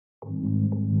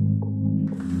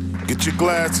Get your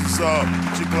glasses up.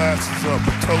 Get your glasses up.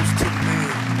 A toast to the men.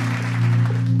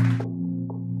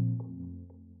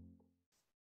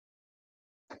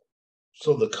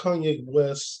 So the Kanye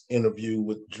West interview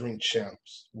with Drink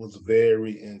Champs was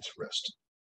very interesting.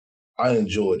 I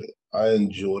enjoyed it. I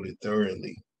enjoyed it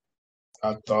thoroughly.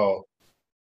 I thought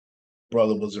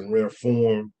brother was in rare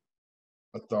form.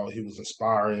 I thought he was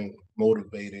inspiring,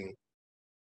 motivating,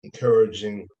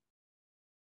 encouraging,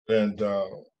 and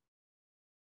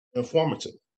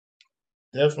informative.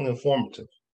 Definitely informative.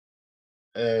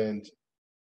 And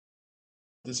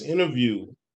this interview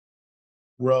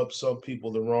rubbed some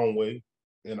people the wrong way,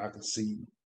 and I can see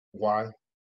why.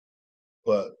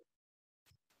 But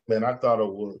man, I thought it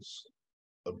was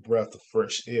a breath of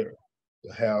fresh air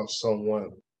to have someone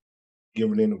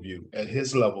give an interview at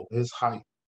his level, his height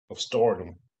of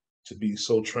stardom, to be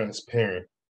so transparent.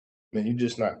 Man, you're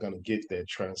just not going to get that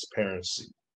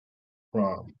transparency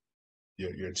from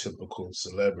your typical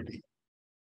celebrity.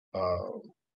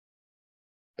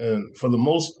 And for the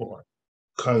most part,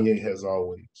 Kanye has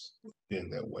always been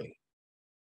that way.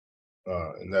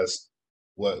 And that's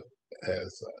what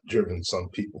has driven some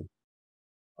people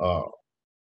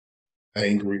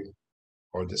angry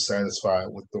or dissatisfied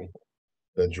with them.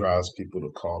 That drives people to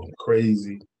call him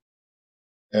crazy.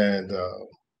 And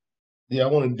yeah, I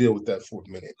want to deal with that for a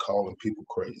minute, calling people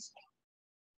crazy.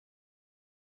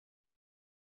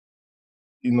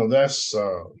 You know, that's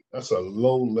a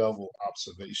low-level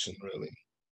observation, really.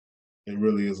 It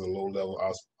really is a low-level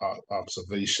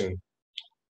observation.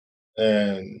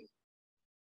 And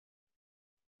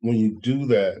when you do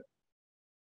that,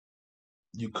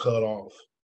 you cut off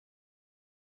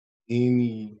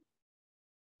any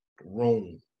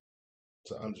room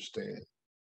to understand,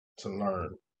 to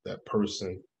learn that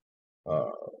person,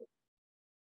 the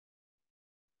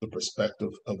perspective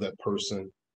of that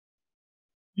person.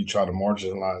 You try to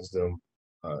marginalize them,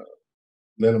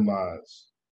 minimize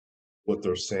what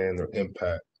they're saying, their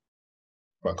impact,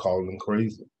 by calling them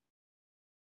crazy.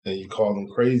 And you call them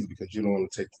crazy because you don't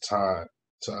want to take the time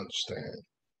to understand.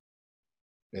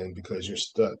 And because you're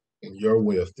stuck in your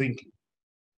way of thinking.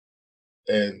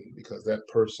 And because that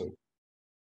person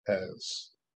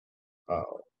has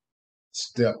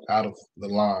stepped out of the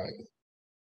line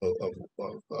of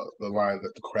the line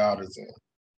that the crowd is in.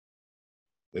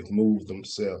 They've removed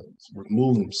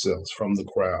themselves from the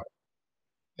crowd,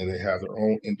 and they have their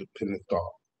own independent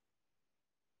thought,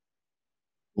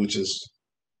 which is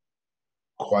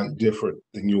quite different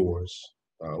than yours.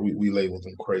 We label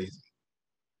them crazy.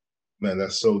 Man,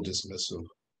 that's so dismissive,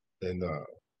 and on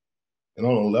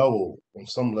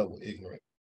some level, ignorant.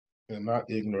 And not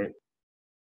ignorant,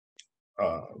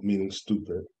 meaning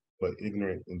stupid, but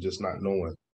ignorant and just not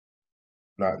knowing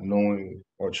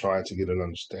or trying to get an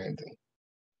understanding.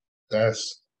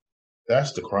 That's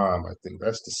the crime, I think.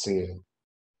 That's the sin,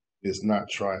 is not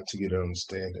trying to get an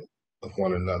understanding of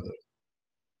one another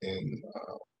and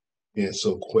being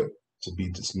so quick to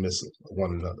be dismissive of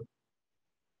one another.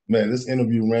 Man, this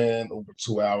interview ran over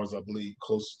 2 hours, I believe,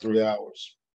 close to 3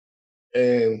 hours.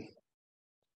 And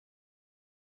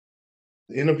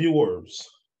the interviewers,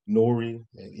 Nori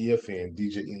and EFN,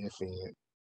 DJ EFN,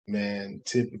 man,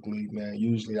 typically, man,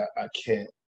 usually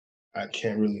I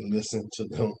can't really listen to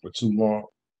them for too long.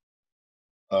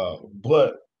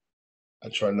 But I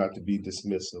try not to be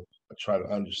dismissive. I try to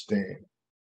understand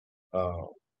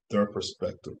their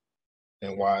perspective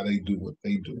and why they do what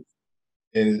they do.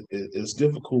 And it's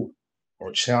difficult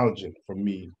or challenging for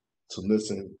me to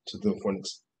listen to them for an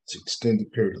extended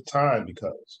period of time,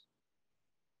 because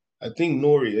I think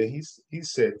Nori, he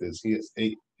said this, he has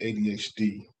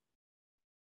ADHD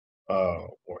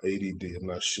or ADD, I'm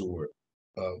not sure.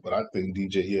 But I think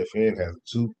DJ EFN has it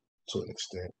too, to an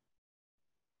extent.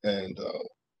 And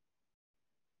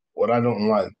what I don't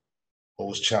like, what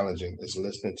was challenging, is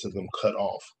listening to them cut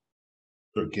off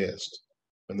their guest.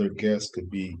 And their guest could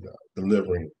be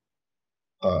delivering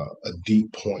a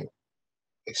deep point,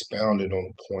 expounded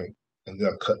on a point, and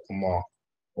they'll cut them off,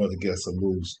 or the guest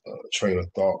will lose train of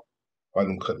thought by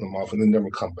them cutting them off and then never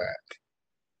come back.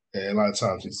 And a lot of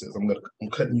times he says, I'm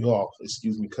cutting you off,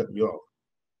 excuse me, cutting you off,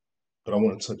 but I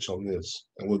want to touch on this,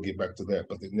 and we'll get back to that.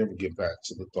 But they never get back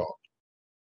to the thought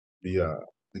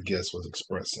the guest was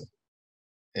expressing.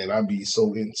 And I'd be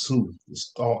so into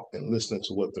this thought and listening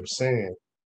to what they're saying,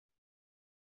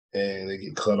 and they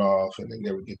get cut off and they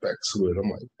never get back to it. I'm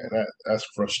like, man, that's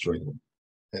frustrating.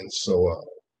 And so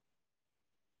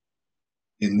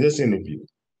in this interview,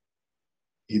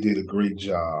 he did a great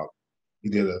job. He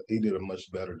did a much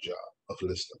better job of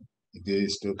listening. He did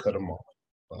still cut him off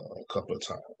a couple of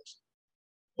times,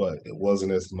 but it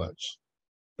wasn't as much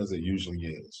as it usually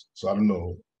is. So I don't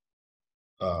know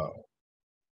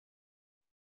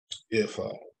if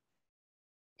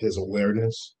his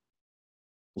awareness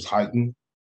was heightened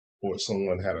or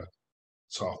someone had a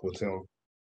talk with him.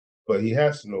 But he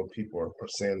has to know people are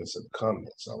saying this in the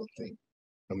comments, I would think.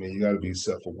 I mean, you got to be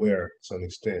self-aware to an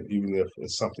extent, even if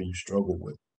it's something you struggle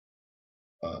with.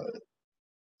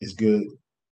 It's good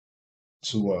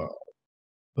to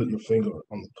put your finger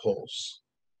on the pulse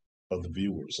of the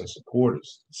viewers and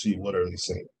supporters, see what are they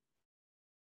saying.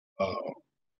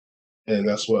 And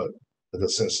that's what the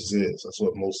consensus is. That's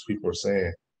what most people are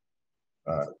saying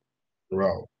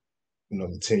throughout,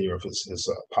 the tenure of his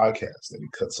podcast, that he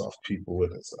cuts off people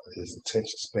and his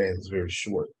attention span is very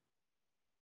short.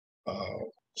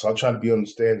 So I try to be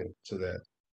understanding to that,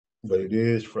 but it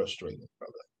is frustrating,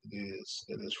 brother.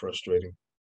 It is frustrating,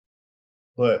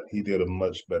 but he did a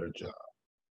much better job.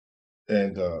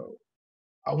 And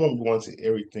I won't go into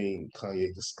everything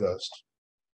Kanye discussed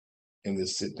in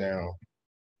this sit down,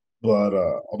 but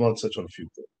I want to touch on a few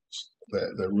things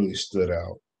that really stood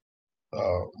out.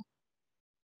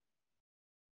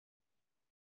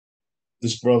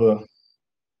 This brother,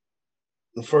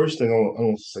 the first thing I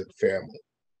want to say, family,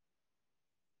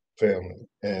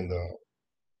 and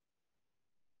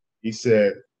he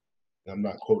said, I'm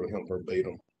not quoting him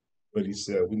verbatim, but he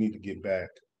said we need to get back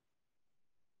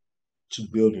to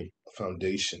building a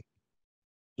foundation,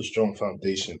 a strong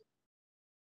foundation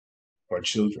for our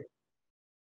children.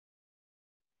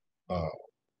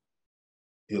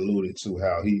 He alluded to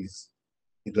how he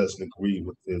doesn't agree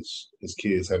with his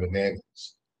kids having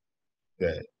nannies.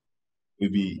 That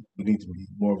we need to be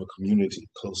more of a community,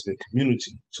 close-knit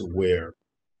community, to where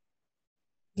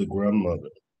the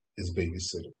grandmother is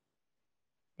babysitting,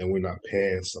 and we're not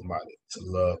paying somebody to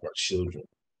love our children.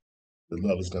 The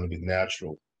love is going to be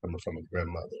natural coming from a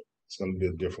grandmother. It's going to be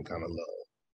a different kind of love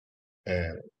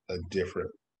and a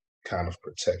different kind of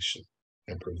protection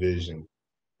and provision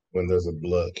when there's a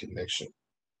blood connection,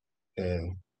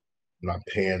 and not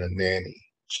paying a nanny,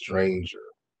 stranger,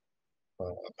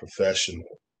 a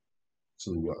professional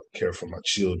to care for my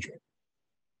children.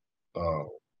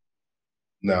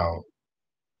 Now,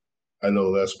 I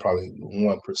know that's probably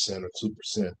 1% or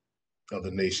 2% of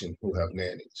the nation who have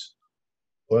nannies,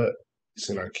 but we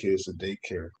send our kids to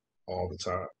daycare all the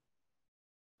time.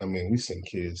 I mean, we send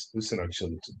our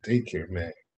children to daycare,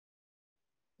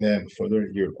 man, before they're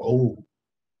a year old,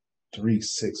 3,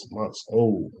 6 months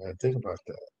old, man. Think about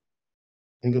that.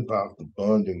 Think about the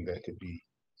bonding that could be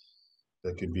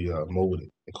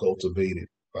molded and cultivated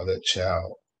by that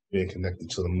child being connected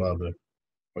to the mother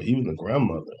or even the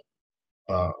grandmother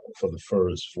for the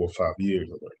first 4 or 5 years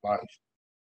of their life.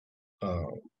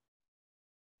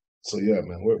 So yeah,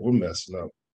 man, we're messing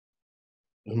up.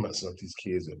 We're messing up these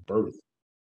kids at birth.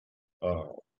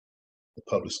 The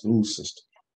public school system.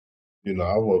 I've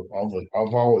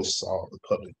always saw the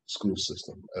public school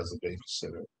system as a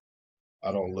babysitter.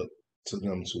 I don't look to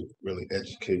them to really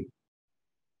educate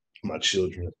my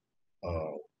children.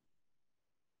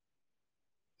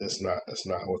 That's not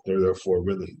what they're there for.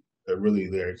 Really, they're really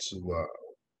there to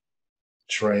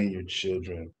train your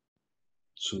children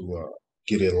to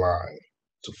get in line,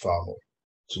 to follow,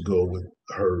 to go with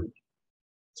the herd,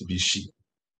 to be sheep.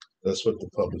 That's what the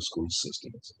public school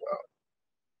system is about.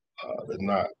 They're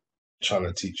not trying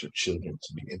to teach your children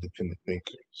to be independent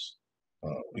thinkers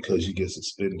because you get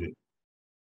suspended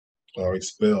or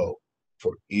expelled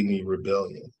for any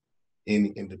rebellion,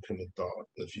 any independent thought.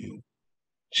 If you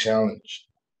challenge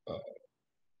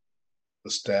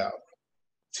the staff,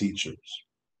 teachers,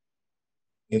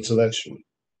 intellectually,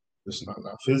 just not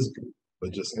physically,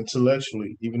 but just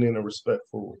intellectually, even in a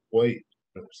respectful way,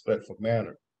 in a respectful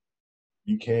manner,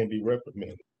 you can be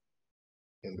reprimanded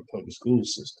in the public school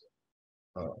system,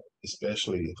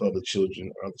 especially if other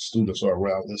children or other students are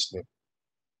around listening.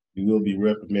 You will be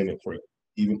reprimanded for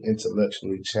even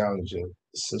intellectually challenging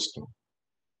the system.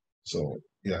 So,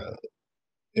 yeah,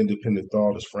 independent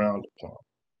thought is frowned upon.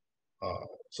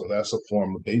 So that's a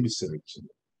form of babysitting too.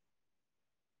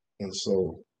 And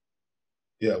so,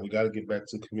 yeah, we got to get back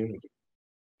to community,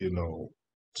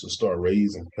 to start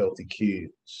raising healthy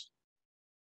kids.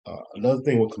 Another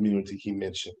thing with community he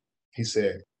mentioned, he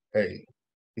said, I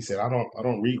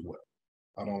don't read well.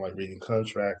 I don't like reading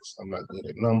contracts. I'm not good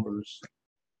at numbers.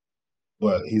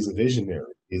 But he's a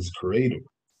visionary. He's a creator.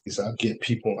 He said, I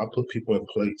put people in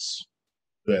place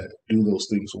that do those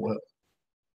things well.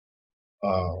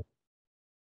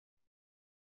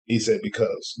 He said,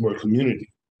 because we're a community.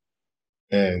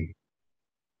 And,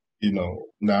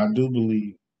 now I do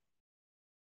believe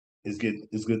it's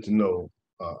good to know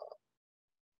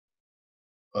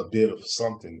a bit of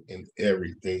something in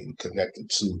everything connected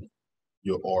to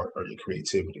your art or your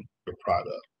creativity, your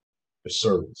product, your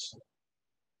service.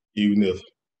 Even if,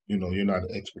 you're not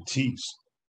an expertise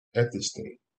at this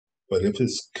thing, but if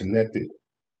it's connected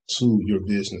to your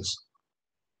business,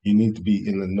 you need to be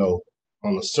in the know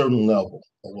on a certain level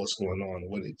of what's going on,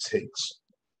 what it takes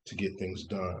to get things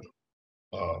done.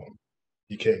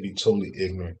 You can't be totally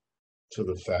ignorant to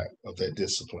the fact of that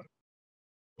discipline.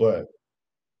 But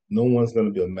no one's going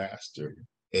to be a master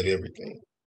at everything.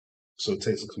 So it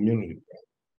takes a community.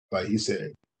 Like he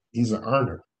said, he's an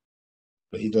earner,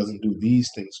 but he doesn't do these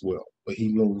things well. But he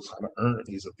knows how to earn.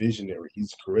 He's a visionary.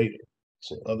 He's a creator.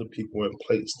 So other people are in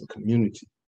place. The community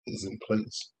is in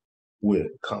place with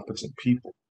competent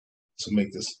people to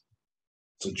make this,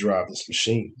 to drive this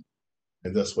machine.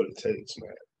 And that's what it takes,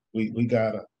 man. We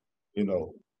gotta,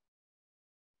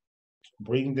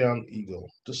 bring down the ego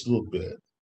just a little bit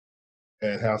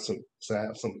and have some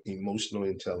emotional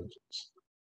intelligence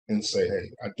and say,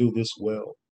 hey, I do this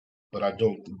well, but I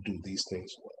don't do these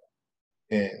things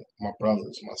well. And my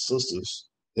brothers, my sisters,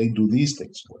 they do these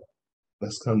things well.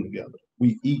 Let's come together.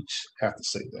 We each have to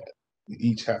say that. We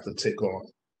each have to take on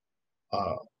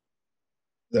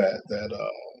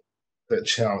that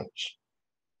challenge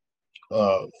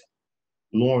of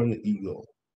lowering the ego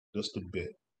just a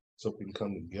bit so we can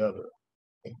come together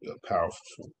and be a powerful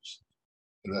force.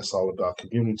 And that's all about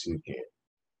community again.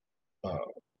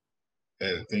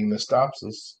 And the thing that stops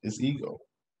us is ego.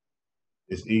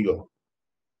 It's ego.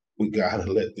 We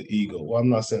gotta let the ego. Well, I'm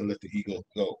not saying let the ego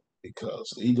go, because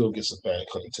the ego gets a bad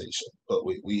connotation, but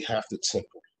we have to temper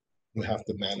it. We have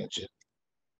to manage it.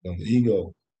 And the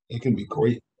ego, it can be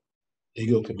great.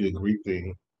 Ego can be a great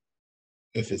thing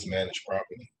if it's managed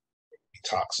properly. It can be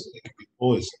toxic. It can be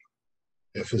poison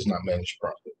if it's not managed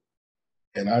properly.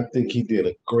 And I think he did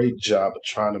a great job of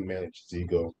trying to manage his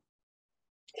ego.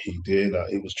 He did.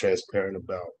 He was transparent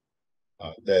about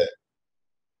that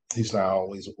he's not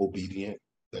always obedient,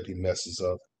 that he messes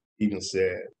up. He even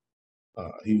said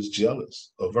he was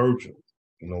jealous of Virgil.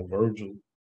 Virgil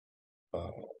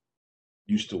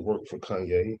used to work for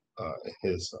Kanye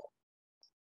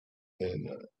in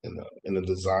the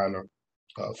designer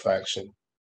faction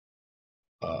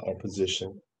or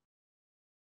position.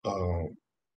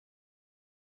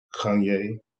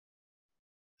 Kanye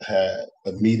had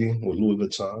a meeting with Louis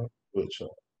Vuitton, which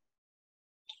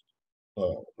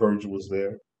Virgil was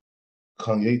there.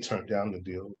 Kanye turned down the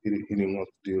deal. He didn't want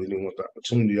the deal. He didn't want the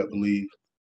opportunity, I believe.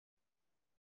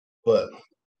 But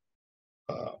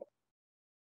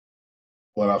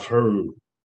what I've heard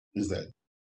is that,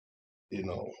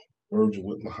 Virgil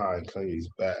went behind Kanye's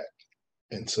back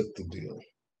and took the deal.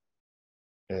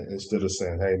 And instead of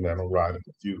saying, hey, man, I'm riding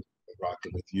with you, I'm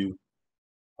rocking with you,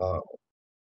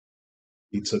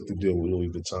 he took the deal with Louis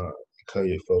Vuitton.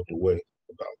 Kanye felt the way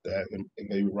about that, and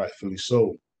maybe rightfully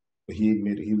so. But he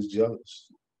admitted he was jealous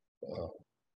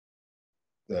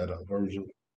that Virgil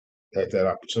had that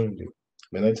opportunity.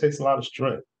 Man, it takes a lot of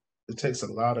strength. It takes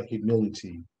a lot of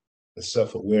humility and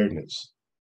self-awareness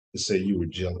to say you were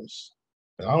jealous.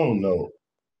 And I don't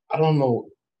know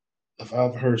if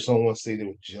I've heard someone say they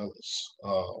were jealous,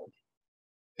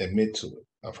 admit to it.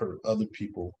 I've heard other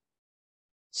people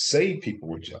say people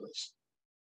were jealous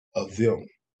of them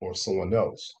or someone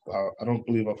else. I don't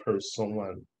believe I've heard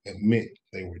someone admit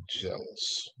they were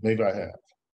jealous. Maybe I have.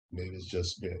 Maybe it's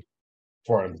just been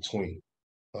far in between.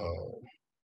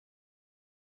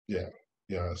 Yeah.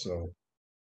 So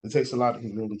it takes a lot of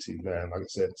humility, man. Like I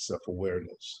said,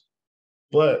 self-awareness.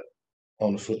 But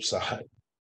on the flip side,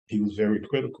 he was very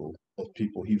critical of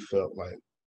people he felt like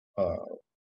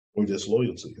were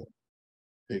disloyal to him.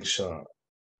 Big Sean,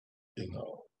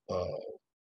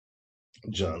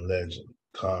 John Legend,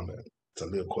 Common,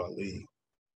 Talib Kweli.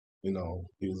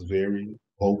 He was very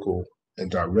vocal and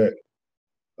direct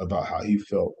about how he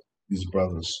felt these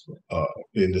brothers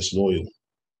being disloyal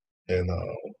and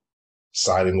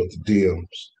siding with the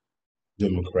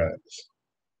Democrats,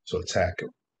 to attack him.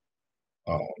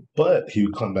 But he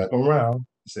would come back around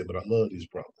and say, but I love these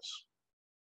brothers.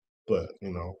 But,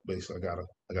 basically I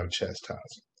gotta chastise them.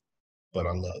 But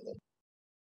I love them.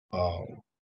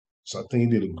 So I think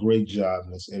he did a great job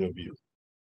in this interview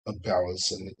of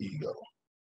balancing the ego.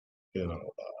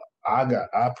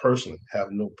 I personally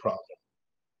have no problem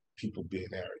people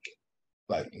being arrogant.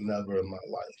 Like, never in my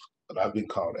life. But I've been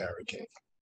called arrogant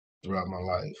throughout my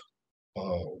life.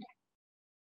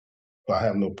 But I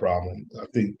have no problem. I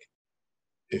think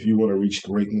if you want to reach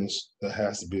greatness, there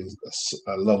has to be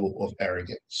a level of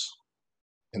arrogance.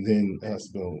 And then there has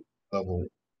to be a level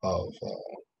of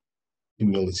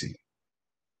humility.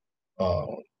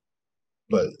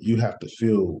 But you have to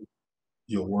feel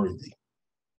you're worthy,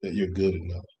 that you're good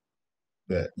enough.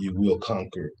 that you will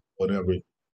conquer whatever you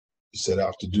set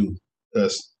out to do.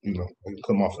 That's, you know, it can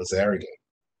come off as arrogant.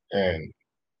 And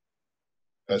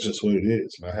that's just what it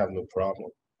is. And I have no problem.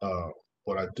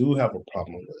 What I do have a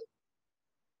problem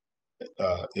with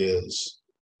is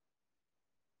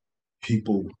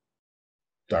people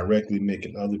directly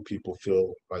making other people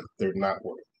feel like they're not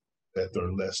worthy, that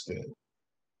they're less than,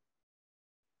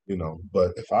 you know.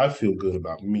 But if I feel good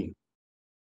about me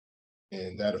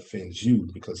and that offends you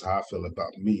because how I feel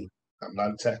about me, I'm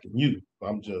not attacking you.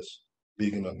 I'm just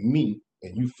bigging up me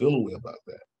and you feel a way about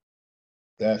that.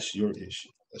 That's your issue.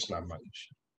 That's not my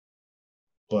issue.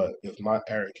 But if my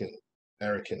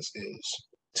arrogance is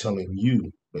telling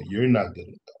you that you're not good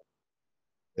enough,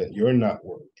 that you're not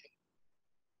worthy,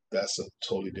 that's a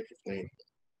totally different thing.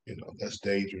 You know, that's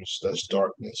dangerous. That's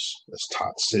darkness. That's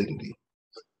toxicity.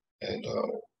 And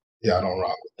yeah, I don't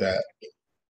rock with that.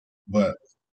 But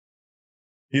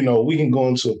you know, we can go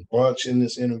into a bunch in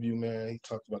this interview, man. He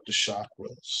talked about the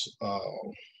chakras,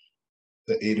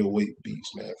 the 808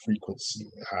 beats, man, frequency,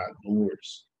 how it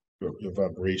lowers your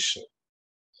vibration.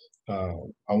 I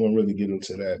won't really get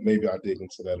into that. Maybe I'll dig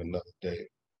into that another day.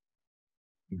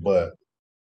 But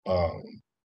I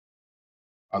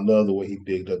love the way he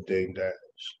digged up Dame Dash.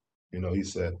 You know, he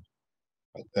said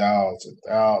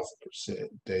 1,000%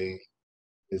 Dame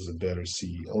is a better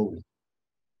CEO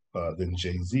than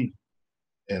Jay-Z.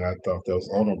 And I thought that was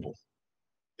honorable.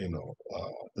 You know,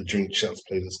 the Drink Champs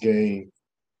play this game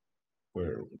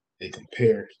where they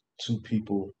compare two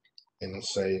people in the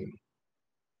same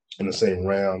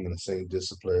round, in the same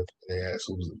discipline. And they asked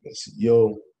who was the best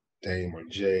CEO, Dame or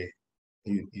Jay.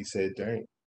 He said Dame.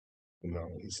 You know,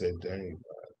 he said Dame.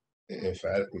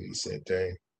 Emphatically, he said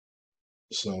Dame.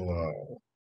 So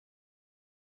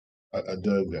I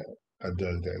dug that. I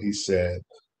dug that. He said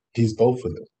he's both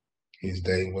of them. He's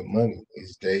Dame with money.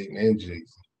 He's Dame and Jay-Z.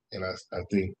 And I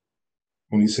think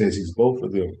when he says he's both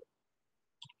of them,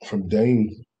 from Dame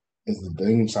is the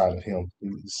Dame side of him.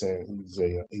 He's saying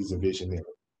he's a visionary.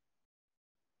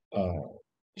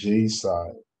 Jay's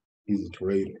side, he's a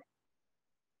creator.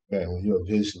 Man, when you're a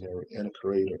visionary and a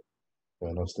creator,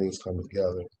 when those things come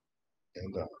together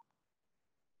and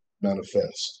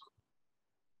manifest,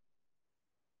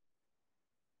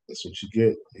 that's what you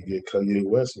get. You get Kanye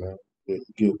West, man. You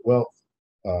get wealth,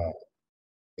 and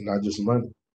not just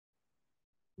money.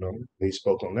 You know, he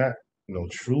spoke on that. You know,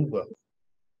 true wealth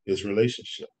is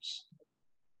relationships.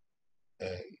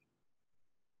 And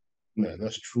man,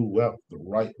 that's true wealth. The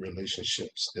right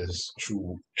relationships is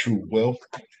true wealth,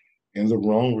 and the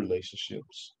wrong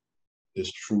relationships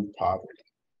is true poverty.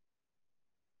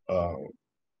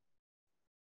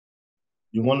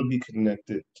 You want to be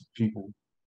connected to people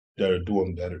that are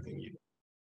doing better than you.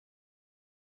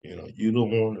 You know, you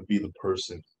don't want to be the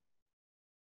person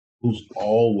who's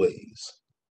always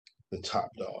the top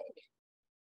dog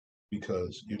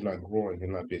because you're not growing,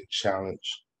 you're not being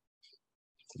challenged.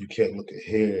 You can't look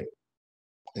ahead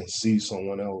and see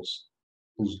someone else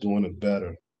who's doing it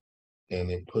better and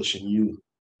they're pushing you,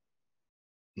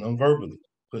 non-verbally,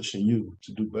 pushing you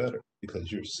to do better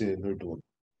because you're seeing they're doing it.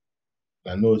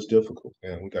 I know it's difficult,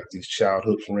 man. We got these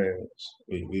childhood friends.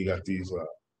 We got these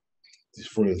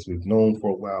friends we've known for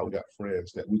a while. We got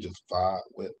friends that we just vibe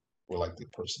with. We're like their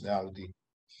personality.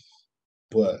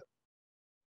 But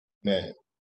man,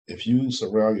 if you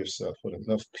surround yourself with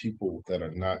enough people that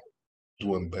are not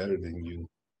doing better than you,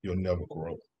 you'll never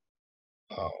grow.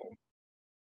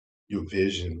 Your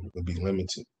vision will be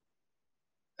limited.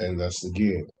 And that's,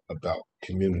 again, about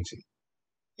community.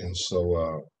 And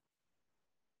so,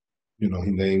 you know,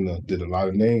 he did a lot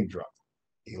of name dropping.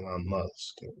 Elon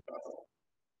Musk, and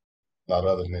a lot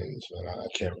of other names, man, I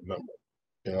can't remember.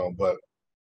 You know, but,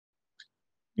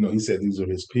 you know, he said these are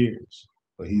his peers.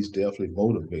 But he's definitely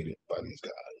motivated by these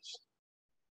guys.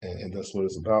 And that's what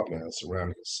it's about, man,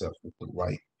 surrounding yourself with the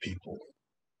right people,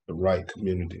 the right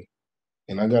community.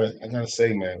 And I gotta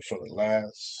say, man, for the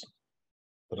last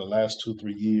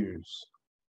 2-3 years,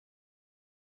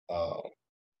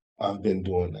 I've been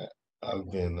doing that. I've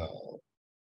been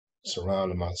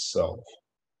surrounding myself,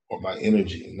 or my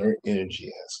energy and their energy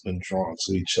has been drawn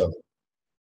to each other.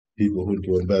 People who are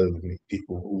doing better than me,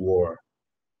 people who are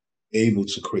able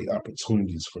to create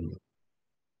opportunities for me.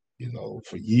 You know,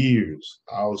 for years,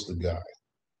 I was the guy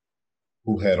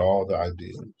who had all the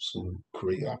ideas, who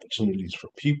created opportunities for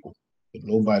people, but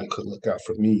nobody could look out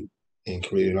for me and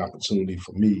create an opportunity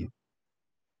for me.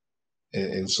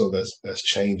 And so that's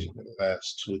changing in the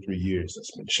last 2 or 3 years.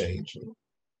 That's been changing.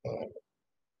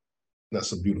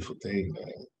 That's a beautiful thing,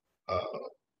 man.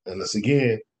 And that's,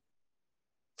 again,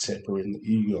 tempering the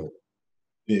ego,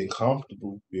 being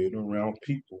comfortable being around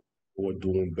people who are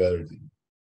doing better than you.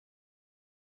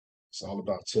 It's all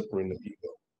about tempering the ego.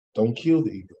 Don't kill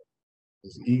the ego.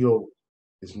 Because the ego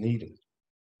is needed.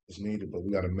 It's needed, but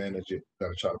we got to manage it. Got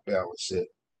to try to balance it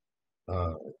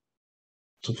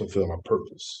to fulfill our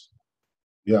purpose.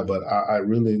 Yeah, but I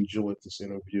really enjoyed this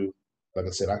interview. Like I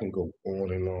said, I can go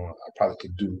on and on. I probably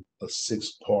could do a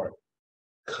 6-part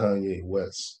Kanye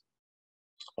West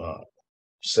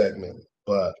segment,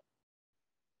 but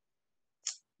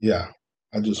yeah,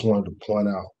 I just wanted to point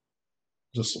out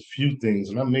just a few things,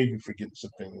 and I may be forgetting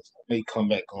some things. I may come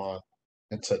back on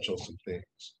and touch on some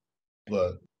things,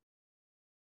 but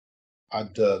I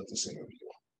dug this interview.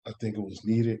 I think it was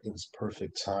needed. It was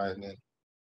perfect timing,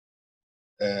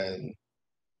 and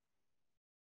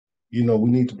you know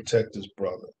we need to protect this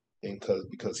brother, and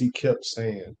because he kept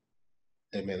saying,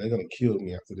 "Hey man, they're gonna kill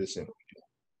me after this interview,"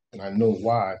 and I know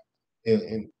why,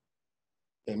 and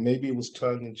maybe it was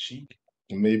tongue in cheek,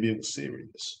 and maybe it was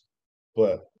serious,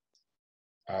 but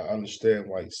I understand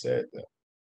why he said that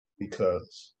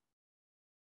because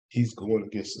he's going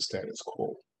against the status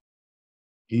quo.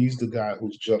 He's the guy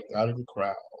who's jumped out of the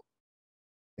crowd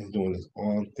and doing his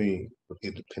own thing with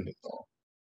independent thought.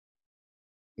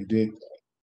 He did that,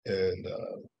 and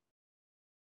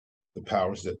the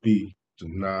powers that be do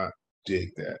not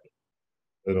dig that.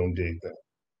 They don't dig that.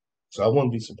 So I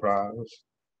wouldn't be surprised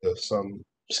if some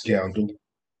scandal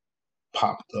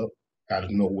popped up out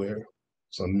of nowhere,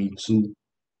 some Me Too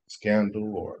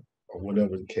scandal or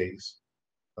whatever the case.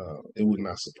 It would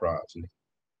not surprise me.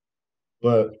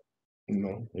 But, you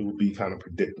know, it would be kind of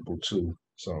predictable too.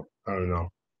 So I don't know.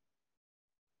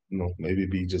 You know, maybe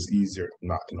it'd be just easier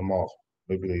knocking them off.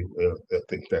 Maybe they'll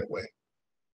think that way,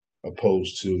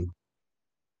 opposed to,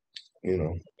 you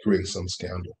know, creating some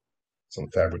scandal, some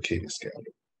fabricated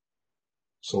scandal.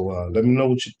 So let me know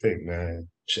what you think, man.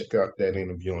 Check out that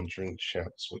interview on Drink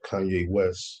Champs with Kanye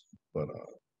West. But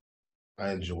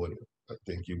I enjoyed it. I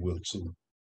think you will too.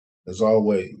 As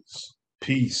always,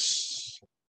 peace,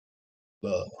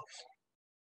 love.